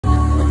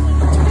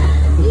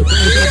Hello everyone,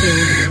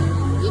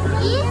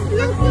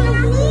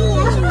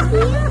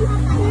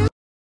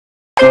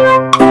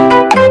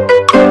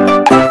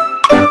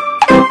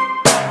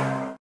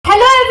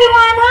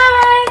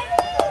 hi!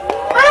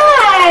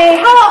 Hi!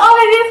 How are all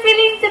of you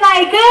feeling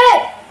tonight? Good?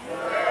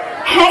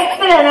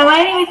 Excellent!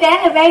 My name is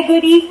Anne. A very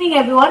good evening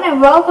everyone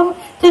and welcome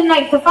to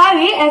tonight's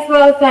safari as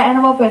well as the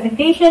animal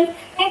presentation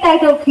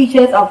entitled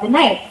Creatures of the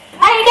Night.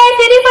 Are you guys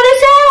ready for the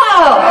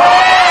show?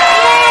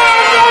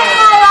 Yes,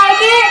 I like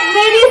it!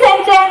 Ladies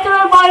and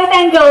gentlemen, boys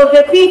and girls,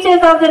 the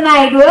creatures of the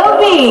night will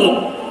be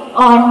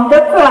on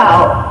the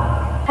prowl.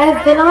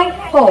 As the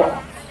night falls,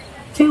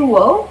 two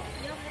worlds,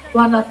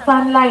 one of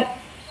sunlight,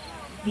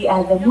 the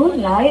other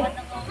moonlight,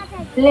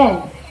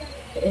 blend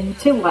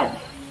into one.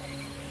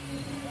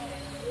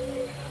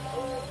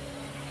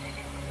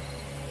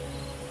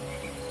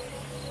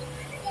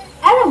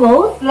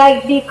 Animals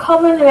like the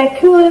common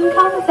raccoon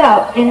comes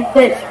out in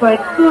search for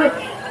food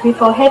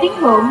before heading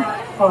home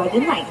for the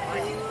night.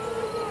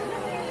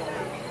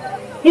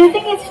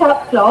 Using its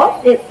sharp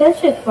claws, it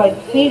searches for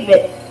its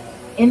favorite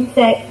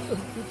insects,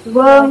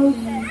 worms,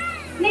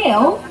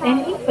 snails, and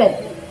even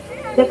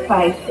the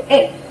prized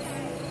eggs.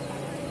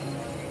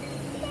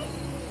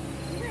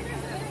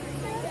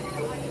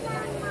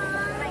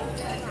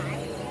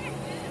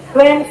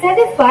 When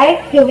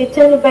satisfied, he'll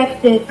return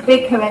back to his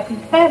big raccoon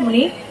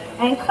family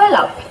and curl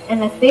up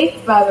in a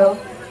safe burrow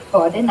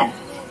for the night.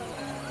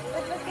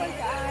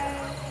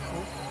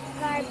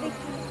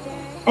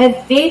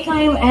 As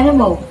daytime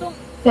animals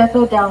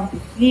settle down to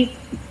sleep,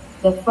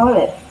 the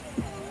forest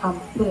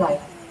comes to life.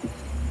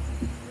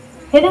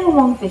 Hidden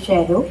amongst the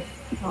shadows,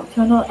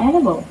 nocturnal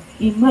animals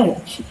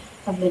emerge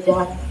from the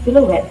dark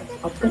silhouette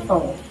of the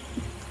forest.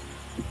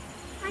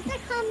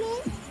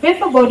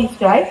 With a body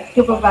stripe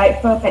to provide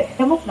perfect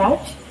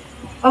camouflage,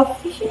 a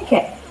fishing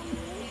cat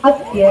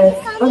appears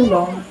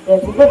along the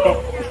riverbank.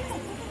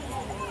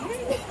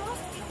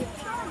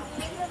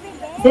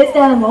 This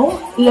animal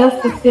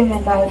loves to swim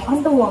and dive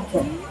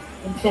underwater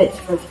in search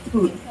for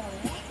food.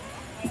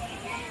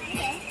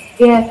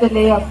 It has a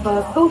layer of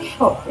fur so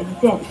short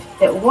and dense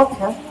that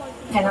water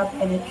cannot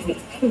penetrate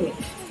through it.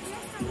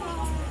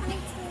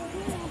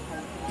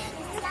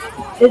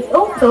 It's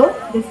also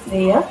this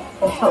layer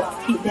that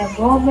helps keep them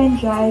warm and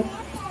dry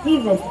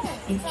even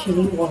in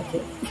chilly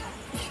waters.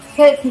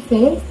 Sad to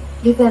say,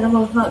 this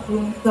animal is not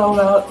doing so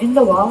well in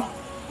the wild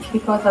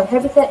because of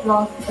habitat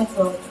loss as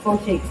well as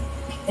poaching.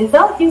 It's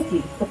our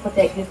duty to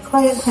protect this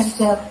quiet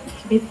hunter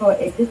before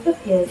it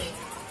disappears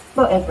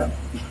forever.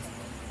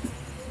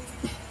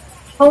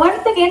 Well,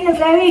 once again, a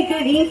very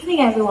good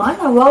evening everyone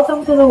and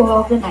welcome to the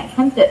world of the night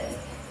hunters.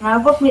 Now,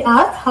 I hope we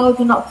ask, how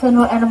do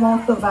nocturnal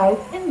animals survive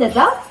in the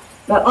dark?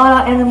 Well, all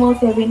our animals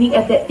have unique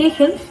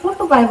adaptations for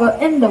survival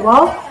in the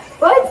wild.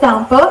 For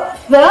example,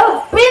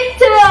 the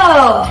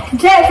binturong!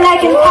 Jet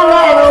black in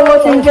color and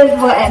almost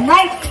invisible at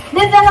night,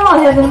 this animal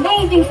has an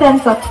amazing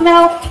sense of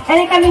smell and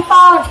it can be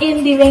found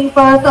in the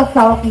rainforest of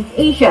Southeast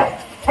Asia.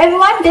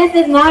 Everyone, this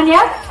is Nanya,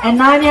 and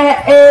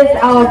Nanya is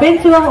our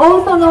binturong,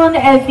 also known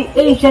as the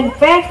Asian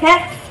bear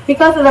cat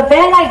because of the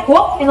bear-like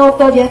walk and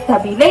also their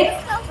stubby legs,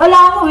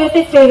 along with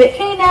his favorite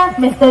trainer,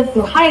 Mr.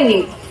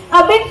 Zuhairi.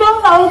 Our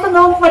binturongs are also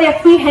known for their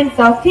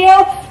prehensile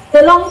tail.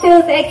 The long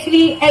tails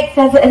actually acts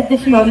as an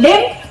additional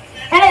limb,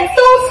 and it's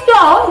so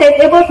strong that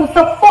it's able to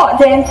support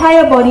the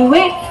entire body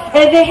weight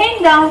as they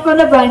hang down from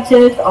the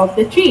branches of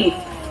the trees.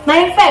 Now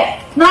in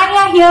fact,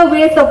 Nanya here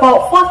weighs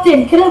about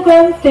 14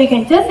 kilograms, so you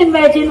can just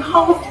imagine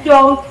how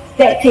strong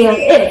that tail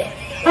is.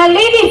 Now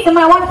ladies, you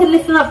might want to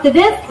listen up to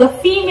this. The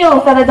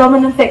females are the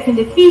dominant sex in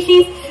the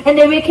species and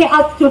they weigh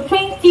up to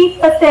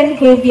 20%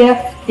 heavier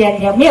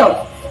than their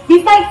males.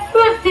 Besides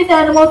fruits, these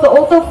animals will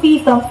also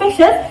feast on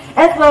fishes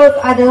as well as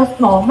other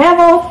small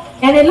mammals.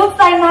 And it looks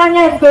like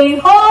Nanya is going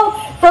home.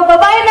 So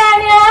bye-bye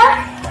Nanya!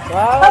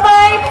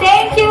 Bye-bye!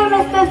 Thank you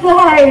Mr.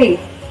 Zuhairi.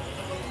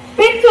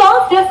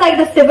 Binturongs, just like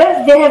the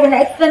civets, they have an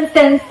excellent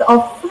sense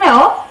of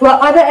smell, while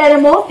other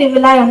animals, they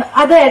rely on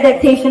other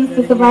adaptations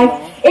to survive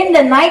in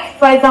the night,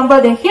 for example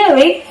the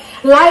hearing,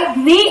 like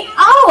the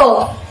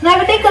owl.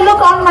 Now if you take a look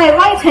on my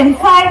right hand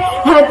side,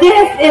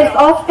 this is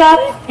Oscar,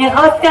 and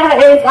Oscar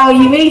is our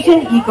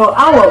Eurasian eagle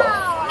owl,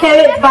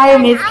 carried by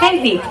Miss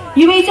Kenzie.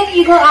 Eurasian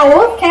eagle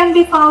owls can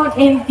be found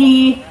in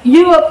the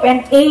Europe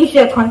and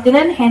Asia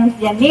continent, hence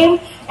their name,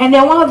 and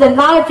they're one of the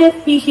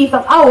largest species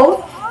of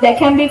owls that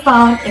can be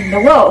found in the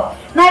world.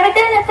 Now if I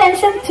turn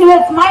attention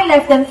towards my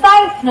left hand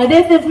side, now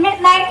this is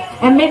Midnight,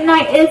 and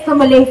Midnight is the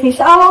Malay fish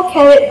owl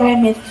carried by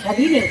Miss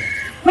Shadini.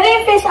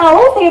 Malay fish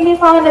owls can be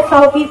found in the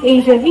Southeast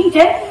Asia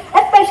region,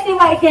 especially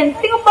right here in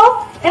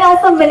Singapore, and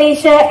also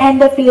Malaysia and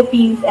the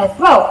Philippines as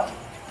well.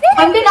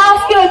 I'm going to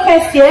ask you a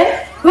question.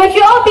 Would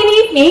you all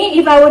believe me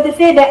if I were to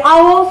say that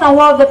owls are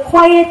one of the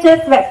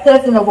quietest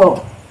raptors in the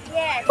world?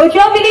 Yes. Would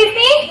you all believe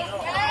me?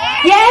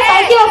 Yes,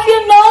 I hear a few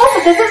no's,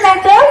 it doesn't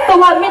matter. So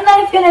what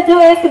Midnight is going to do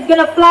is it's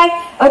going to fly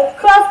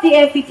across the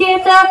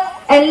amphitheater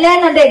and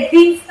land on that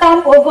green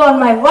stump over on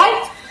my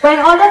right. But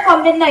in order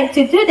for Midnight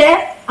to do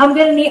that, I'm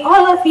going to need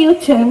all of you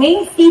to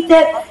remain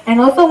seated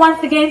and also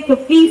once again to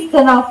please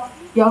turn off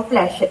your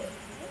flashes.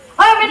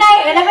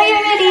 Midnight. Whenever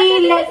you're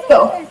ready, let's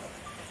go.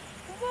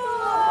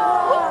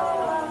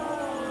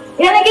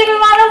 You wanna give a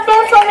round of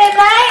applause for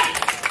Midnight?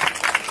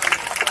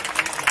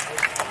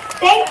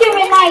 Thank you,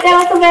 Midnight. That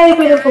was a very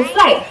beautiful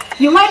flight.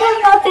 You might have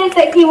noticed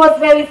that he was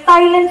very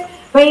silent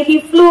when he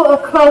flew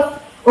across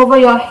over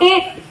your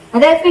head.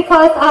 And that's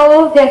because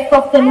owls have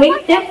softened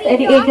wingtips at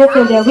the edges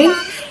of their wings,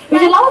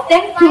 which allows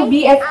them to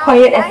be as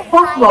quiet as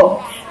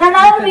possible.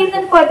 Another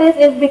reason for this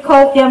is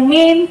because their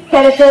main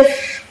predators,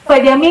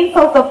 their main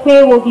source of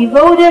prey will be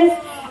rodents.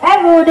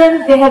 And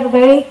rodents, they have a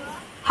very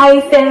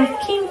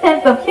keen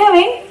sense of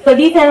hearing. So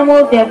these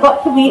animals, they have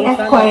got to be as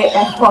quiet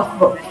as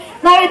possible.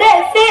 Now with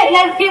that said,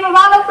 let's give a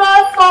round of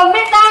applause for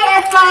Midnight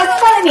as well as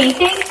Melanie.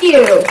 Thank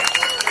you.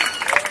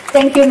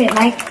 Thank you,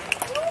 Midnight.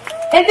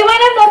 As you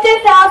might have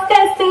noticed, the Oscar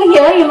is still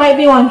here. You might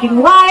be wondering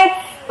why.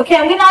 Okay,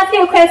 I'm going to ask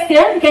you a question.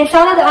 You can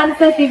shout out the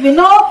answers if you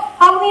know.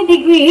 How many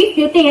degrees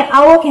do you think an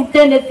owl can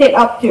turn its head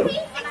up to? 360,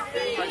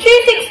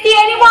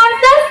 any more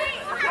answers?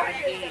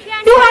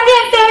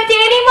 270,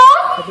 any more?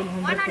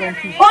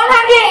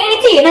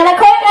 180. Now the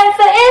correct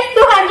answer is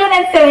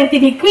 270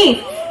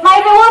 degrees. Now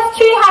if it was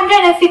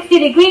 360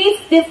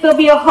 degrees, this will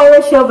be a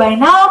horror show by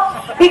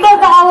now, because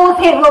the owl's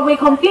head will be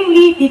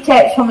completely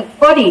detached from its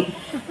body.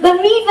 The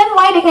reason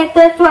why they can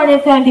turn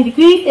 270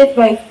 degrees is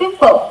very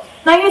simple.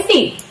 Now you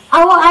see,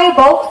 our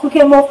eyeballs, who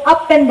can move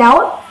up and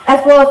down,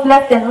 as well as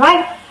left and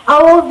right,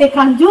 owls, they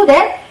can't do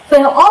that. So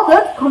in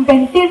order to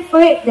compensate for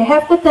it, they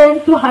have to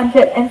turn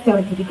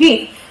 270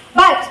 degrees.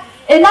 But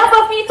enough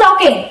of me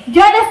talking. Do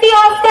you want to see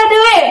Oscar do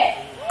it?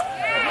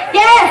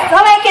 Yes!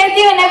 Alright, can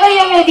see whenever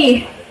you're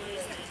ready.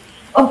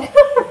 Oh.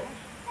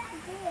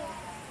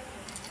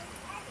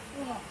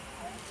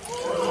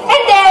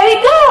 And there we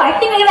go. I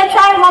think we're going to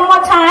try it one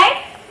more time.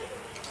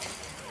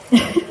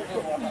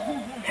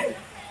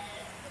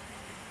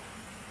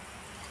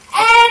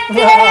 And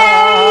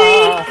there we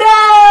go.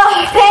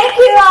 Thank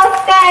you,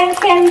 Oscar and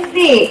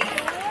Kenzie.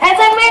 As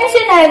I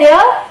mentioned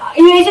earlier,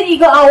 Eurasian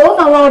eagle owls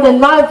are one of the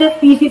largest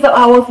species of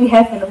owls we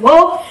have in the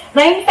world.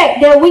 Now, in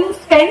fact, their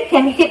wingspan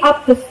can hit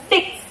up to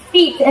 6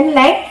 feet in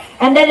length,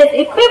 and that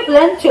is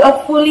equivalent to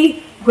a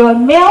fully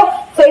grown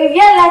male. So if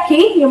you're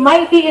lucky, you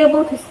might be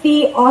able to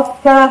see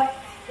Oscar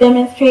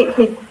demonstrate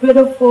his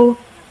beautiful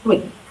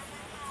wings.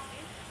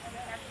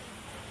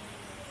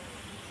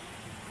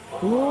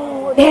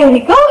 There we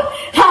go.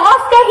 Now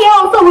Oscar here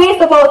also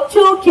weighs about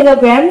 2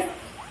 kilograms.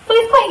 So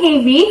it's quite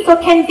heavy. So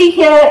Kenzie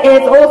here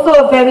is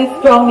also a very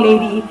strong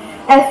lady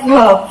as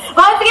well.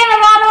 Once again, a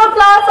round of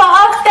applause for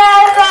Oscar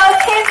as well as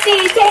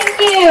Kenzie. Thank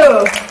you.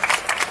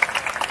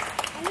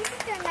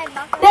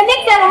 The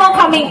next animal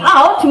coming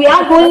out, we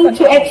are going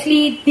to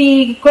actually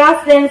the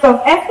grasslands of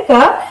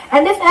Africa.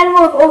 And this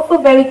animal is also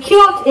very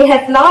cute. It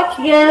has large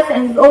ears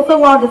and is also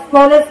one of the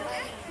smallest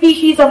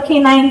species of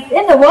canines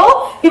in the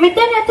world. If you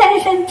turn your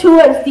attention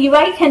towards the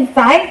right hand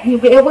side,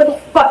 you'll be able to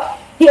spot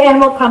the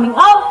animal coming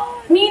out.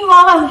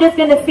 Meanwhile, I'm just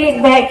going to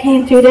fade back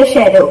into the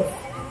shadows.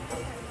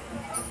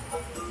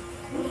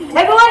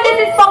 Everyone,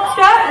 this is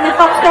Foxtrot, and the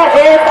Foxtrot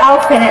is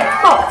our fennec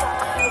fox.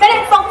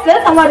 Fennec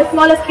foxes are one of the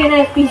smallest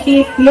canine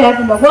species we have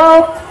in the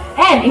world.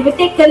 And if you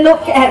take a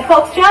look at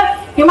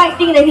Foxtrot, you might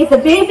think that he's a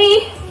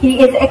baby. He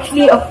is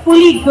actually a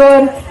fully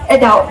grown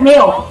adult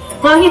male.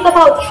 Now he's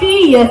about 3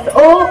 years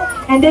old,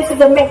 and this is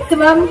the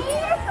maximum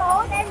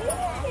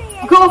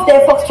growth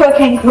that Foxtrot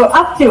can grow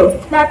up to.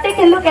 Now take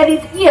a look at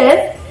his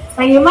ears,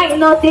 and you might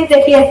notice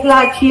that he has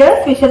large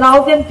ears, which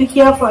allows him to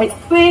hear for its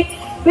prey,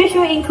 which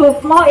will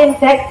include small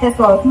insects as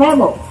well as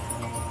mammals.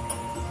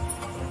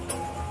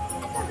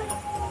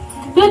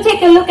 Do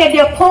take a look at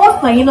their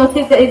paws. Now you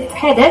notice that it's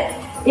padded.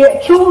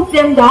 It cools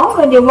them down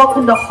when they walk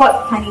on the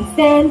hot sunny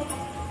sand,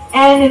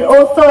 and it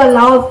also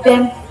allows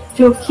them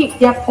to keep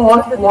their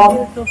paws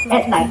warm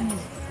at night.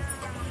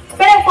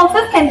 Fennec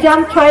foxes can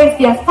jump twice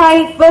their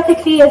size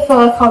vertically as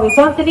well as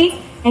horizontally,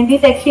 and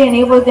this actually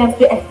enables them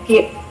to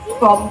escape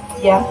from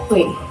their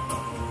prey.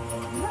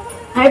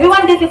 Now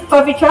everyone, this is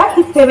Pavitra,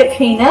 his favorite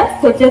trainer.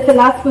 So just the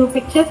last few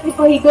pictures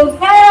before he goes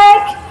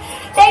back.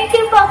 Thank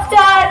you,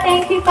 Foxtrot.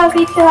 Thank you,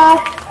 Pavitra.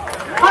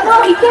 Oh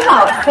no, he came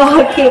out.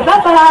 Okay,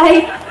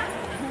 bye-bye.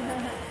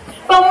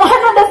 From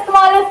one of the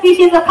smallest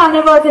species of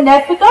carnivores in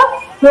Africa,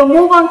 we'll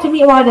move on to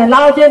meet one of the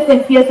largest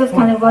and fiercest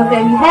carnivores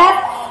that we have.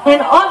 In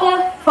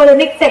order for the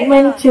next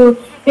segment to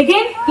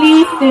begin,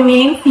 please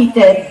remain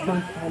seated.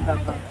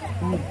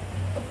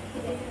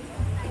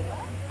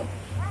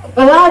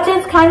 The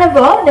largest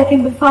carnivore that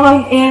can be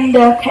found in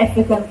the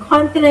African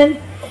continent.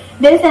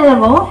 This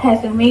animal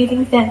has an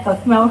amazing sense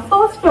of smell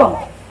so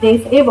strong that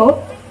it is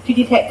able to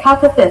detect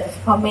carcasses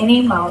from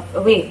many miles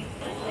away.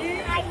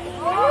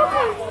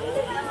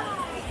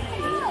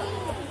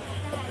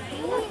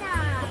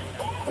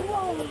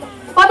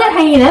 Spotted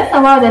hyenas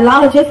are one of the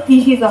largest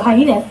species of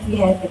hyenas we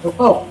have in the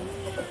world.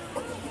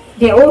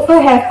 They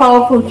also have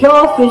powerful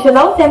jaws which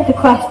allow them to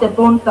crush the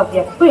bones of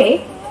their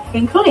prey,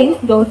 including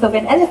those of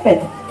an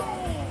elephant.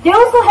 They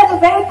also have a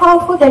very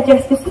powerful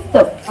digestive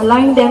system,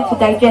 allowing them to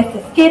digest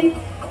the skin,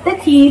 the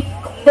teeth,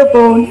 the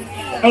bones,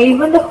 and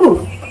even the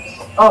hooves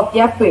of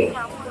their prey.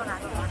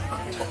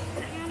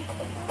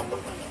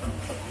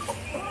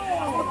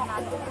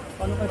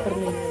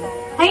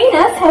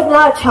 have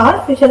large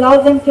hearts which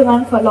allows them to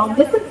run for long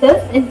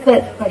distances in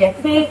search for their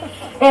prey,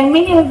 and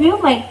many of you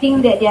might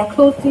think that they are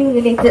closely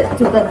related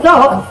to the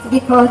dogs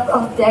because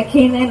of their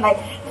canine-like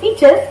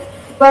features,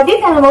 but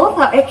these animals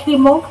are actually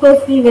more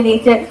closely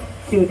related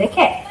to the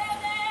cat.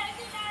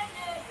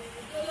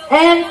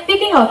 And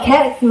speaking of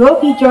cats, we will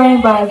be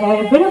joined by a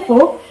very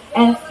beautiful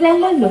and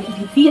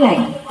slender-looking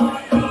feline.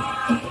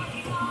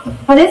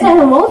 Now, these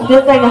animals,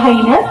 just like the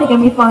hyenas, they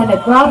can be found in the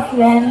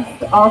grasslands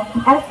of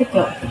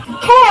Africa.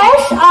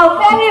 Cats are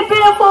very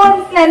beautiful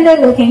and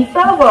slender-looking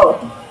servos.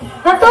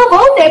 Now,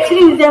 servos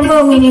actually resemble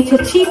a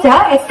miniature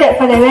cheetah except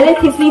for their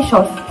relatively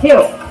short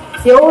tail.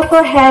 They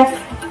also have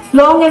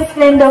long and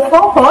slender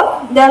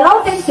forepaws that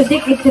allow them to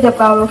dig into the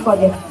burrow for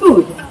their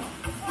food.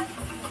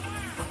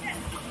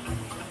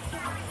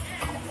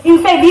 In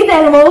fact, these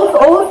animals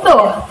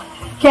also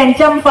can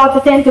jump up to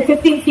 10 to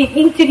 15 feet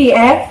into the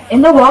air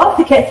in the wild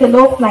to catch a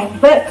low-flying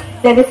bird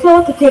that is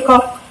slow to take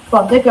off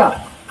from the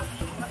ground.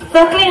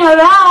 Circling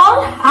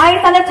around, eyes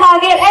on the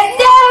target, and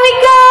there we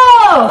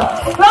go!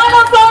 Round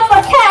of applause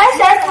for Cash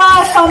as well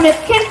as for Miss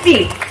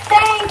Kinsey.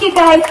 Thank you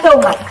guys so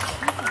much.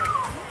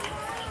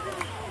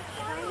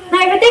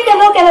 Now, if you take a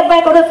look at the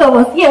back of the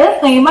servo's ears,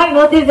 now you might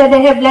notice that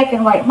they have black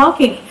and white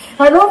markings.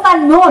 Now, those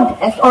are known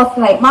as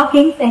otter-like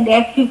markings, and they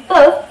actually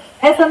serve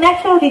as a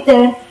natural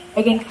deterrent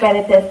against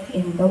predators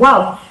in the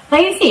wild. Now,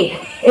 you see,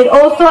 it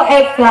also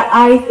acts like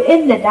eyes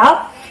in the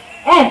dark,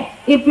 and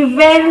it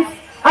prevents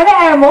other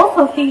animals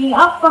from sneaking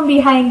up from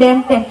behind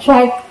them and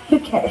try to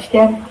catch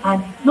them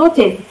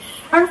unnoticed.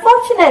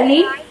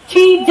 Unfortunately,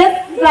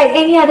 just like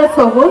any other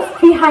servos,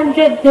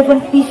 300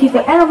 different species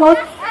of animals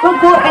will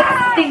go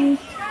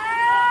extinct.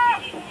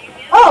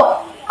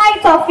 Oh, hi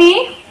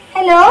Toffee.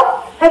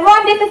 Hello.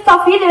 Everyone, this is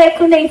Toffee, the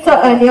raccoon that you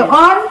saw earlier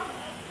on.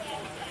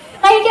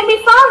 Now, you can be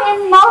found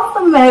in North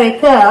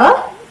America.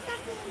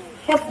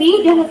 Happy, do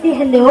you want to say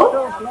hello?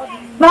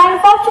 But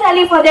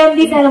unfortunately for them,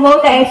 these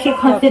animals are actually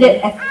considered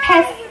as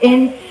pests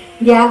in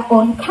their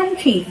own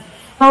country.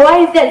 Now, why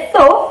is that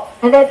so?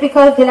 And that's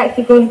because they like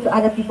to go into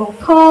other people's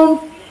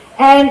homes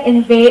and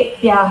invade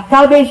their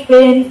garbage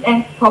bins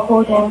and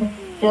topple them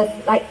just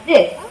like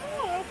this.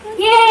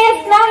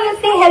 Yes, now you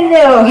say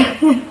hello.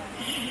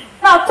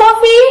 Now,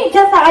 Toffee,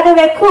 just like other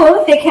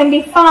raccoons, they can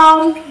be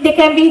found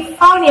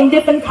in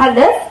different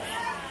colors,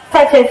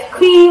 such as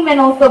cream and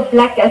also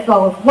black as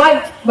well as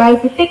white. But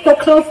if you take a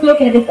close look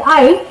at his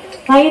eyes,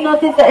 now you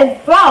notice that it's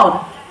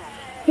brown.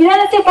 You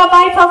want to say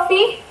bye-bye,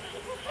 Toffee?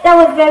 That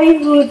was very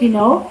rude, you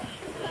know.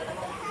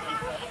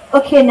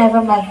 Okay,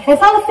 never mind. As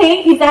I was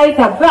saying, his eyes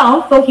are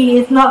brown, so he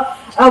is not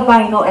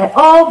albino at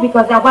all,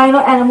 because albino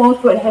animals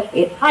would have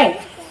 8 eyes.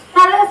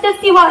 Now let's just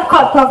see what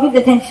caught Toffee's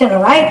attention,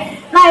 alright?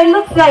 Now it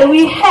looks like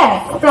we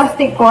have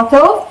plastic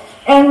bottles,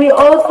 and we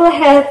also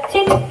have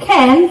tin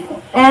cans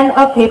and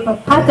a paper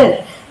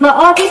carton. Now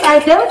all these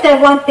items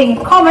have one thing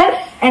in common,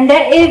 and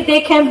that is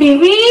they can be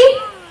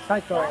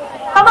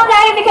Come on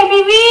guys, they can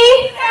be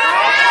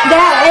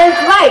That is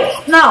right.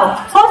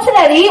 Now,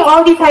 fortunately,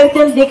 all these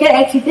items, they can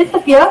actually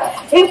disappear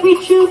if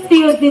we choose to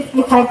use this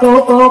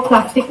recyclable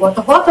plastic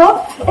water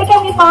bottle. They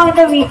can be found in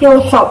the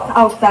retail shops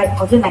outside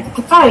of the night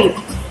safari.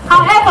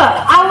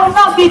 However, I will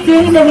not be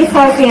doing the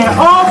recycling at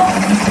all.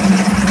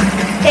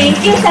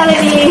 Thank you,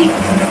 Seletar.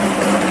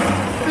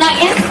 Now,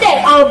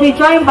 instead, I will be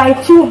joined by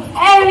 2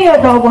 very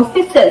adorable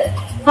sisters.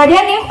 Now,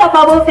 their names are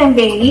Bubbles and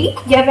Bailey.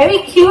 They are very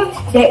cute.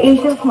 They are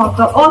Asian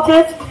smoker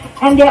otters,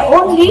 and they are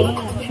only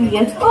 3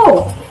 years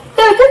old. So,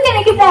 we're just going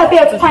to give them a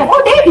bit of time.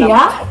 Oh, there they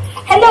are.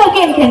 Hello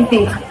again,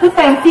 Kenzie. Looks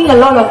like I'm seeing a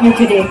lot of you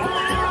today.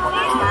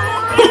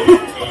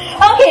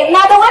 Okay,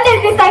 now the one that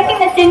is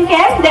recycling the tin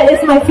can, that is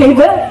my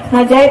favorite.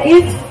 Now, that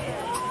is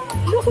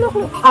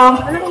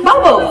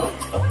Bubbles.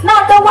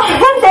 Now, the one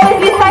that is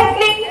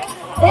recycling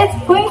is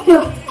going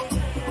to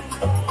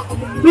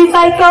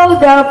recycle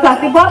the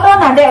plastic bottle.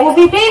 Now that will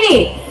be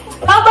Bailey.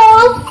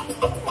 Bubbles!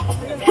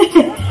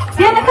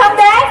 You wanna come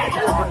back?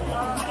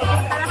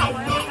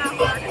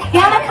 You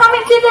wanna come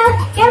and recycle?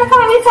 You wanna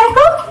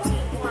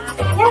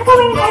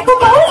come and recycle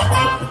first?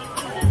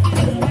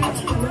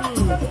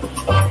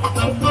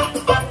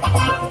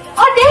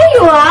 Oh, there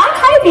you are.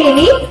 Hi,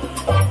 Bailey.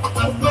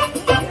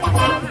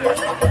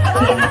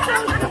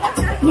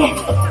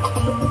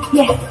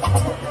 Yes.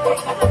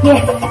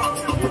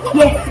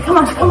 Come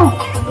on.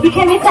 We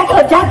can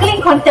recycle.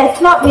 Juggling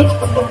contest, not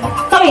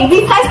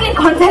recycling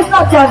contest,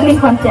 not juggling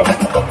contest.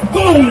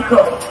 There you go.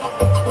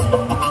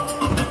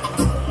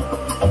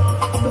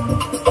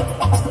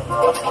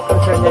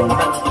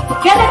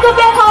 You wanna go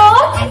back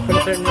home?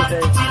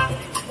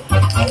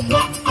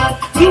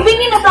 You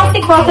bring in a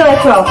plastic bottle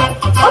as well.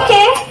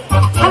 Okay.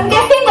 I'm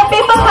guessing the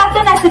paper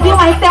carton I have to do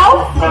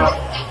myself.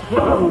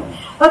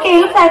 Okay,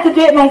 looks like I have to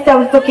do it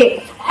myself. It's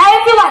okay.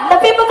 Everyone, the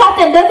paper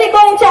carton, does it go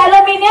into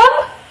aluminium?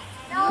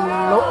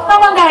 No.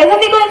 Come on guys,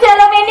 does it go into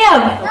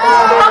aluminium? No.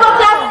 How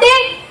about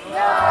plastic? No.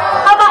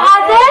 How about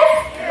others?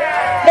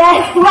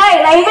 That's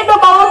right. Like, even though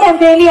Bubbles and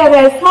Bailey are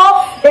very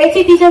small, they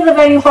actually teach us a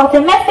very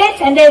important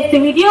message, and that is to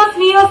reduce,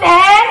 reuse,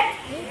 and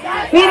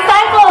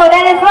recycle.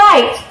 That is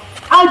right.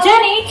 Our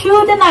journey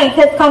through the night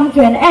has come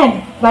to an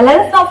end, but let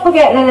us not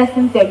forget the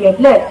lessons that we have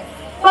learned.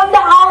 From the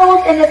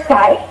owls in the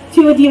sky,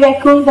 to the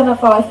raccoons on the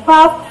forest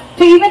path,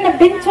 to even the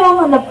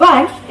bintom on the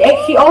branch, they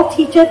actually all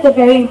teach us a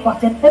very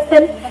important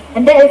lesson,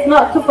 and that is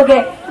not to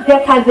forget their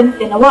cousins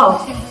in the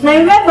wild. Now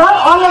remember,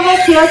 all of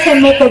us here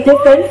can make a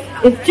difference.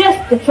 It's just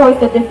the choice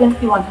of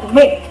difference you want to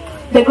make.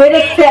 The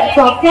greatest threat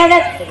to our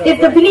planet is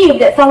the belief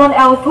that someone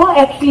else will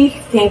actually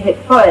save it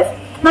for us.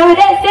 Now with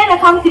that said, I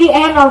come to the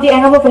end of the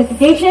animal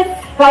presentation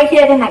right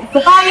here at the Night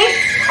Safari.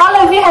 All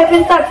of you have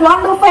been such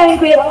wonderful and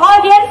great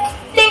audience.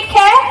 Take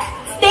care,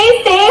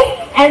 stay safe,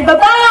 and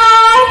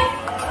bye-bye!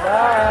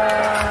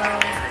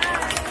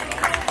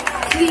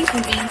 Please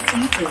remain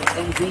seated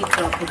and wait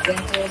for our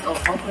presenters or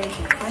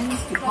operation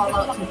friends to call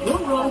out to your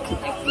role to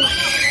exit.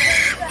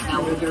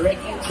 Now we'll direct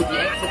you to the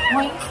exit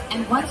point,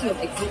 and once you have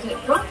exited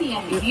from the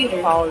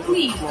amphitheater,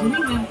 please do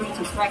remember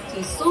to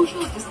practice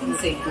social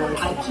distancing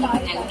by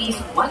keeping at least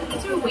 1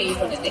 meter away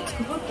from the next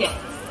group of guests.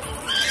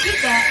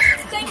 With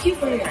that, thank you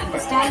for your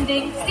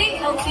understanding, stay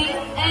healthy,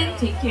 and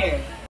take care.